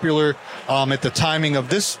super popular at the timing of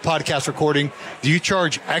this podcast recording. Do you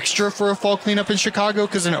charge extra for a fall cleanup in Chicago?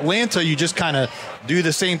 Because in Atlanta, you just kind of do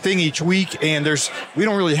the same thing each week, and we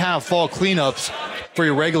don't really have fall cleanups for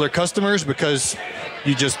your regular customers because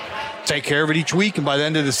you just take care of it each week, and by the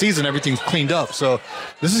end of the season, everything's cleaned up. So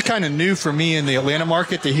this is kind of new for me in the Atlanta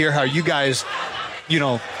market to hear how you guys,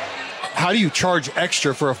 how do you charge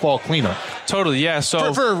extra for a fall cleanup? Totally, yeah.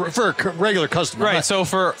 So for a regular customer, right? So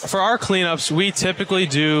for our cleanups, we typically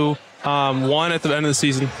do one at the end of the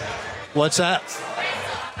season. What's that?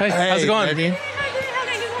 Hey, how's it going? Nadine?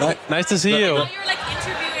 Nice to see you. You're like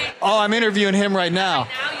interviewing. Oh, I'm interviewing him right now.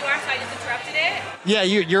 Now you are, so I just interrupted it. Yeah,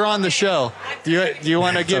 you're on the show. Do you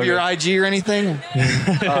want to give your IG or anything? All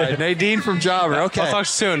right, Nadine from Jobber. Okay. I'll talk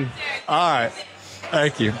soon. All right.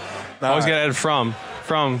 Thank you. I always got to add from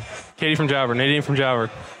Katie from Jobber, Nadine from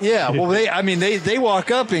Jobber. Yeah, well, they walk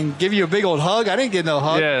up and give you a big old hug. I didn't get no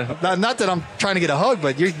hug. Yeah. Not that I'm trying to get a hug,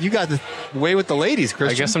 but you got the way with the ladies,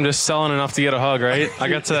 Christian. I guess I'm just selling enough to get a hug, right? I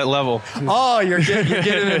got to that level. Oh, you're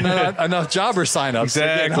getting enough Jobber signups.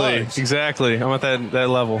 Exactly. I'm at that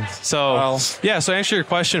level. So, So answer your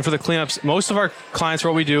question for the cleanups. Most of our clients,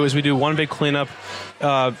 what we do is we do one big cleanup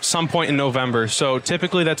some point in November. So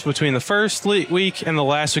typically that's between the first week and the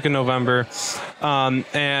last week of November.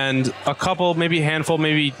 And a couple, maybe a handful,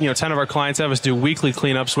 maybe 10 of our clients have us do weekly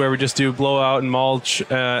cleanups where we just do blowout and mulch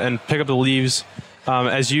and pick up the leaves,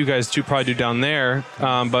 as you guys probably do down there.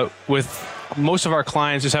 But with most of our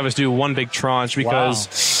clients just have us do one big tranche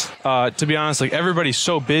because, to be honest, like everybody's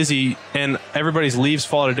so busy and everybody's leaves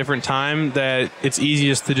fall at a different time that it's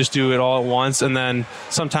easiest to just do it all at once. And then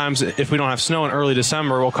sometimes if we don't have snow in early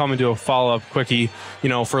December, we'll come and do a follow-up quickie,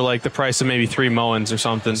 for like the price of maybe 3 mowings or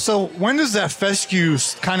something. So when does that fescue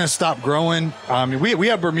kind of stop growing? We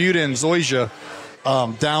have Bermuda and Zoysia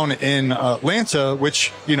down in Atlanta,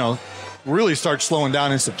 which, really starts slowing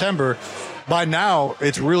down in September. By now,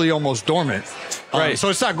 it's really almost dormant. Right. So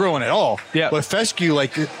it's not growing at all. Yeah. But fescue,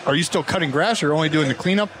 are you still cutting grass or only doing the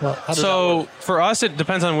cleanup? So for us, it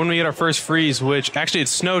depends on when we get our first freeze, which actually it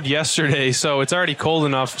snowed yesterday, so it's already cold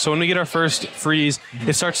enough. So when we get our first freeze,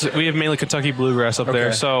 we have mainly Kentucky bluegrass up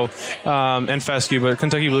there, so and fescue, but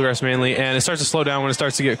Kentucky bluegrass mainly, and it starts to slow down when it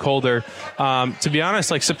starts to get colder. To be honest,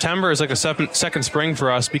 September is like a second spring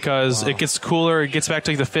for us because it gets cooler, it gets back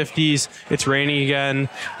to the 50s, it's raining again,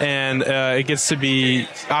 and it gets to be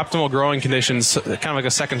optimal growing conditions, kind of like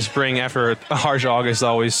a second spring after a harsh August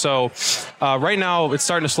always. So right now it's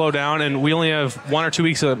starting to slow down, and we only have 1 or 2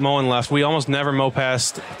 weeks of mowing left. We almost never mow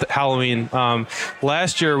past Halloween.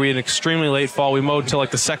 Last year we had an extremely late fall. We mowed until like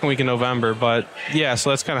the second week in November, but yeah, so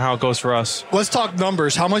that's kind of how it goes for us. Let's talk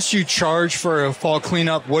numbers. How much do you charge for a fall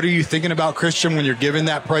cleanup? What are you thinking about, Christian, when you're giving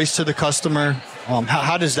that price to the customer?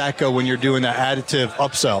 How does that go when you're doing that additive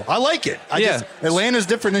upsell? I like it. Atlanta's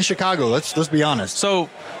different than Chicago. Let's be honest. So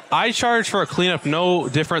I charge for a cleanup no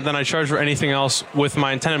different than I charge for anything else with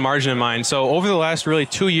my intended margin in mind. So over the last really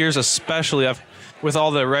 2 years especially, with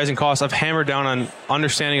all the rising costs, I've hammered down on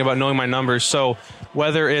understanding about knowing my numbers. So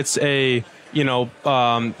whether it's a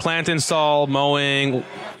plant install, mowing,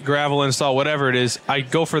 gravel install, whatever it is, I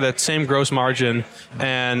go for that same gross margin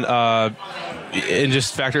and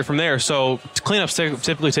just factor it from there. So cleanups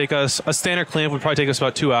typically take us, a standard cleanup would probably take us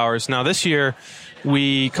about 2 hours. Now this year,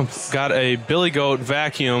 we got a Billy Goat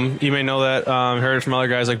vacuum. You may know that, heard it from other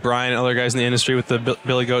guys like Brian and other guys in the industry with the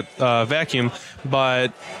Billy Goat vacuum,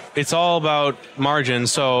 but it's all about margin,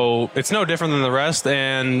 so it's no different than the rest,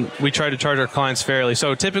 and we try to charge our clients fairly.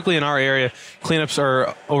 So typically in our area, cleanups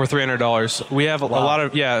are over $300. We have a lot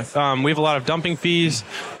of we have a lot of dumping fees.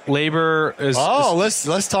 Labor is.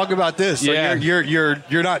 Let's talk about this. So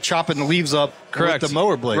you're not chopping the leaves up. Correct. With the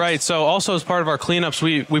mower blades. Right. So also as part of our cleanups,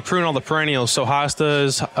 we prune all the perennials. So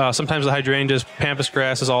hostas, sometimes the hydrangeas, pampas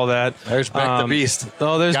grasses, all that. There's Beck the Beast.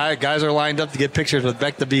 Oh, there's guys are lined up to get pictures with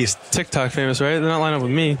Beck the Beast. TikTok famous, right? They're not lined up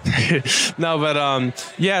with me. No, but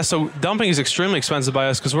so dumping is extremely expensive by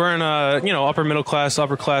us because we're in a upper middle class,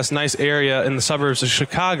 upper class, nice area in the suburbs of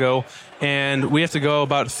Chicago, and we have to go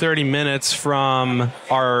about 30 minutes from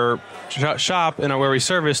our shop and where we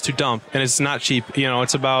service to dump, and it's not cheap.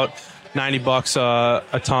 It's about $90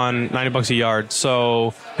 a ton, $90 a yard.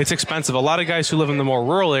 So it's expensive. A lot of guys who live in the more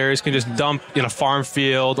rural areas can just dump in a farm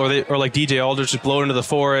field, or like DJ Aldridge, just blow it into the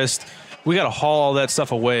forest. We got to haul all that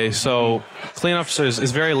stuff away. So cleanups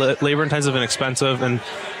is very labor intensive and expensive, and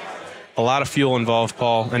a lot of fuel involved,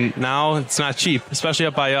 Paul. And now it's not cheap, especially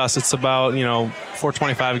up by us. It's about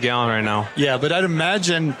 $4.25 a gallon right now. Yeah, but I'd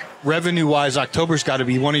imagine revenue-wise, October's got to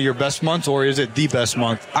be one of your best months, or is it the best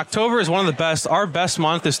month? October is one of the best. Our best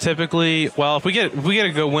month is typically, if we get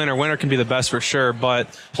a good winter can be the best for sure. But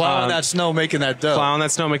plowing that snow, making that dough.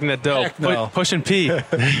 Heck no. Pushing P.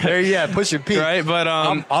 Pushing P. Right, but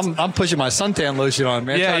I'm pushing my suntan lotion on,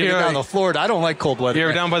 man. Yeah, trying to get down to Florida. I don't like cold weather. You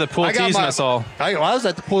were down by the pool teasing us all. I was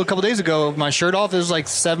at the pool a couple days ago with my shirt off. It was like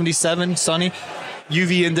 77, sunny.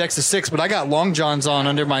 UV index is 6, but I got long johns on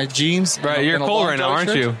under my jeans. Right, you're cold right now,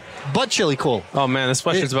 aren't you? Butt chilly cold. Oh man, this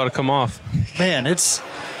sweatshirt's about to come off. Man,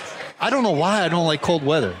 I don't know why I don't like cold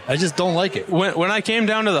weather. I just don't like it. When I came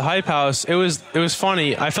down to the Hype House, it was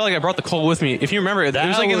funny. I felt like I brought the cold with me. If you remember, it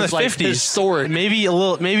was like in the 50s. Historic.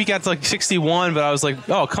 Maybe got to like 61, but I was like,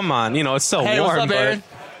 oh come on, it's still warm. What's up, Aaron?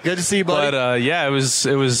 Good to see you, buddy. But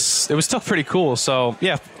it was still pretty cool. So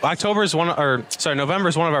yeah, November is one of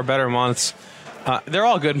our better months. They're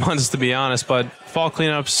all good months, to be honest, but fall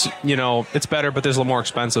cleanups, it's better, but there's a little more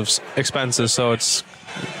expenses, so it's,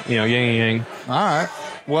 yin and yang. All right.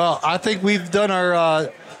 Well, I think we've done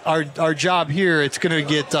our job here. It's going to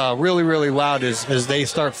get really, really loud as they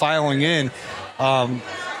start filing in.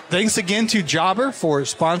 Thanks again to Jobber for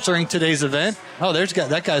sponsoring today's event. Oh,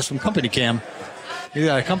 that guy's from Company Cam. He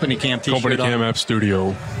got a Company Cam t-shirt Company Cam App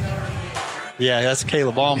Studio. Yeah, that's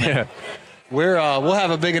Caleb Allman. Yeah. We'll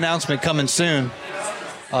have a big announcement coming soon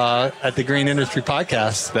at the Green Industry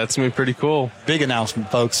Podcast. That's going to be pretty cool. Big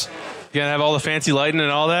announcement, folks. You gonna have all the fancy lighting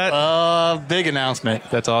and all that? Big announcement.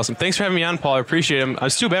 That's awesome. Thanks for having me on, Paul. I appreciate it.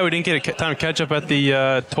 It's too bad we didn't get a time to catch up at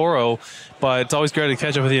the Toro, but it's always great to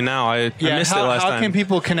catch up with you now. I missed it last time. How can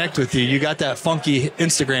people connect with you? You got that funky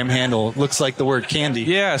Instagram handle. Looks like the word candy.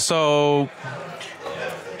 Yeah, so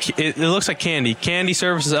it looks like Candy. Candy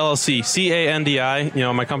Services LLC.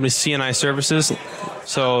 CANDI. My company's CNI Services.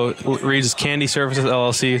 So it reads Candy Services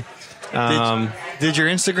LLC. Did your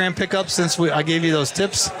Instagram pick up since I gave you those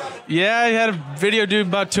tips? Yeah, I had a video do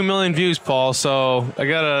about 2 million views, Paul. So I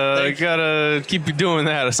gotta keep doing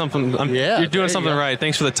that. You're doing something right.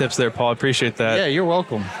 Thanks for the tips there, Paul. I appreciate that. Yeah, you're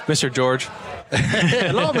welcome, Mr. George.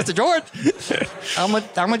 Hello, Mr. George.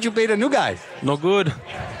 How much you pay the new guy? No good.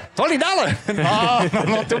 $20. No,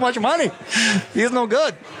 not too much money. He's no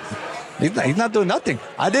good. He's not doing nothing.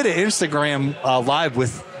 I did an Instagram live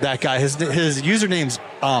with that guy. His username's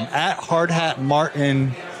at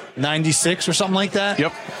hardhatmartin96 or something like that.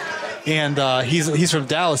 Yep. And he's from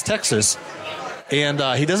Dallas, Texas. And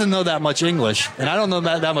he doesn't know that much English, and I don't know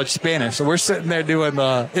that much Spanish. So we're sitting there doing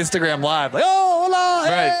the Instagram live, like, oh, hola,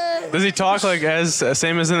 hey. Right. Does he talk like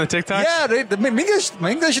same as in the TikTok? Yeah, my English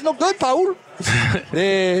is no good, Paul.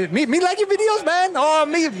 me like your videos, man. Oh,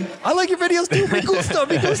 I like your videos too. Me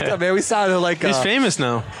gusta, man. We sounded like he's famous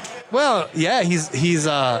now. Well, yeah, he's.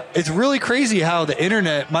 It's really crazy how the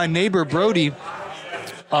internet. My neighbor Brody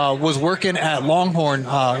was working at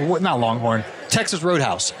Texas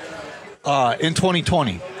Roadhouse in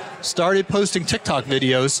 2020. Started posting TikTok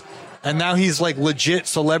videos. And now he's like legit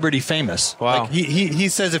celebrity famous. Wow. Like he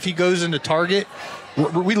says if he goes into Target,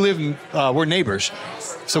 we're neighbors,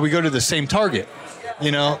 so we go to the same Target.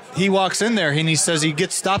 He walks in there and he says he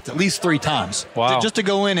gets stopped at least 3 times. Wow. Just to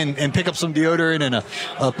go in and pick up some deodorant and a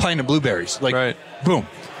pint of blueberries. Like, right. Boom.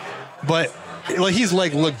 But like he's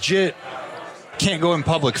like legit can't go in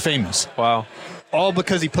public famous. Wow. All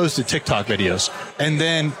because he posted TikTok videos. And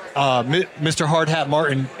then Mr. Hardhat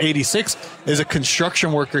Martin 86 is a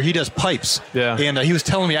construction worker. He does pipes. Yeah. And he was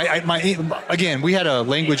telling me, again, we had a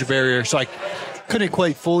language barrier, so I couldn't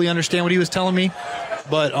quite fully understand what he was telling me.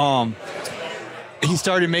 But he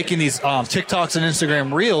started making these TikToks and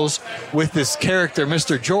Instagram reels with this character,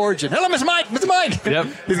 Mr. George, and hello, Mr. Mike. Yep.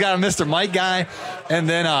 He's got a Mr. Mike guy, and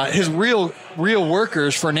then his real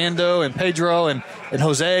workers, Fernando and Pedro and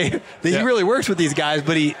Jose. He really works with these guys,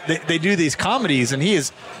 but they do these comedies, and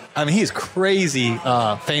he's crazy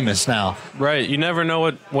famous now. Right. You never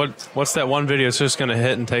know what's that one video that's just going to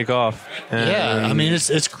hit and take off. And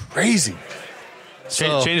It's crazy.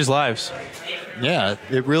 Changes lives. Yeah,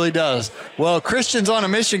 it really does. Well, Christian's on a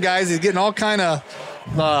mission, guys. He's getting all kind of.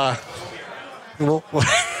 I'll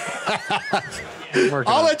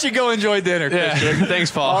let you go enjoy dinner, Christian. Yeah. Thanks,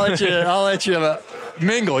 Paul. I'll let you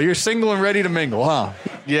mingle. You're single and ready to mingle, huh?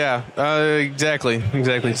 Yeah, exactly,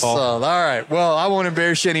 Paul. So, all right. Well, I won't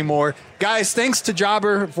embarrass you anymore. Guys, thanks to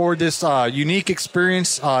Jobber for this unique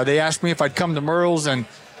experience. They asked me if I'd come to Merle's and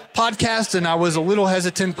podcast, and I was a little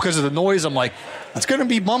hesitant because of the noise. I'm like, it's going to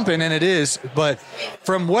be bumping, and it is. But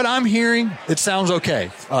from what I'm hearing, it sounds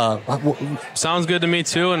okay. Sounds good to me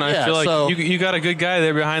too, and I feel like you got a good guy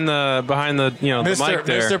there behind the the mic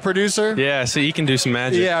there, Mr. Producer. Yeah, so you can do some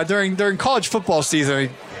magic. Yeah, during college football season,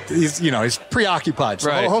 he's preoccupied. So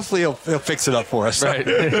right. Hopefully he'll fix it up for us. Right.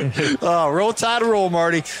 Roll Tide, roll,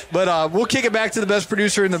 Marty. But we'll kick it back to the best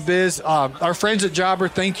producer in the biz. Our friends at Jobber,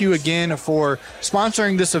 thank you again for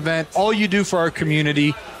sponsoring this event. All you do for our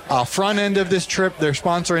community. Front end of this trip, they're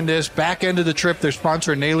sponsoring this. Back end of the trip, they're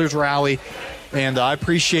sponsoring Naylor's Rally. And I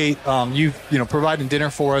appreciate you providing dinner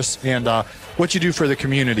for us and what you do for the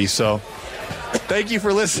community. So thank you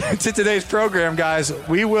for listening to today's program, guys.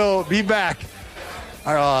 We will be back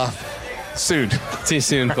soon. See you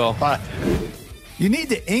soon, Paul. Bye. You need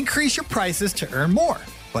to increase your prices to earn more,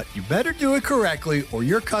 but you better do it correctly or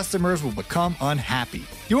your customers will become unhappy.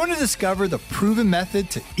 You want to discover the proven method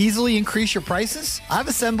to easily increase your prices? I've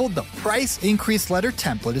assembled the Price Increase Letter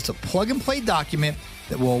template. It's a plug-and-play document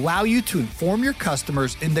that will allow you to inform your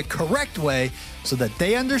customers in the correct way so that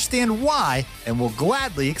they understand why and will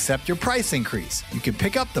gladly accept your price increase. You can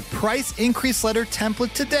pick up the Price Increase Letter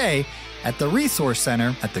template today at the Resource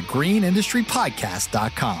Center at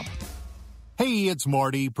thegreenindustrypodcast.com. Hey, it's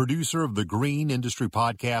Marty, producer of the Green Industry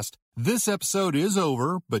Podcast. This episode is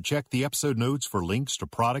over, but check the episode notes for links to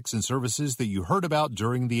products and services that you heard about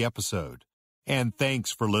during the episode. And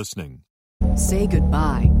thanks for listening. Say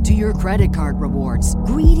goodbye to your credit card rewards.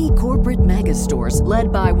 Greedy corporate mega stores,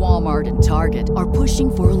 led by Walmart and Target, are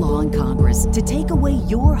pushing for a law in Congress to take away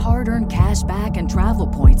your hard-earned cash back and travel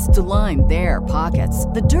points to line their pockets.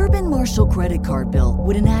 The Durbin-Marshall credit card bill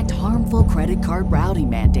would enact harmful credit card routing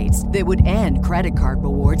mandates that would end credit card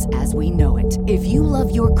rewards as we know it. If you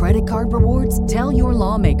love your credit card rewards, tell your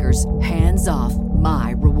lawmakers, hands off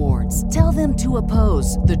my rewards. Tell them to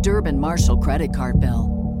oppose the Durbin-Marshall credit card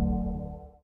bill.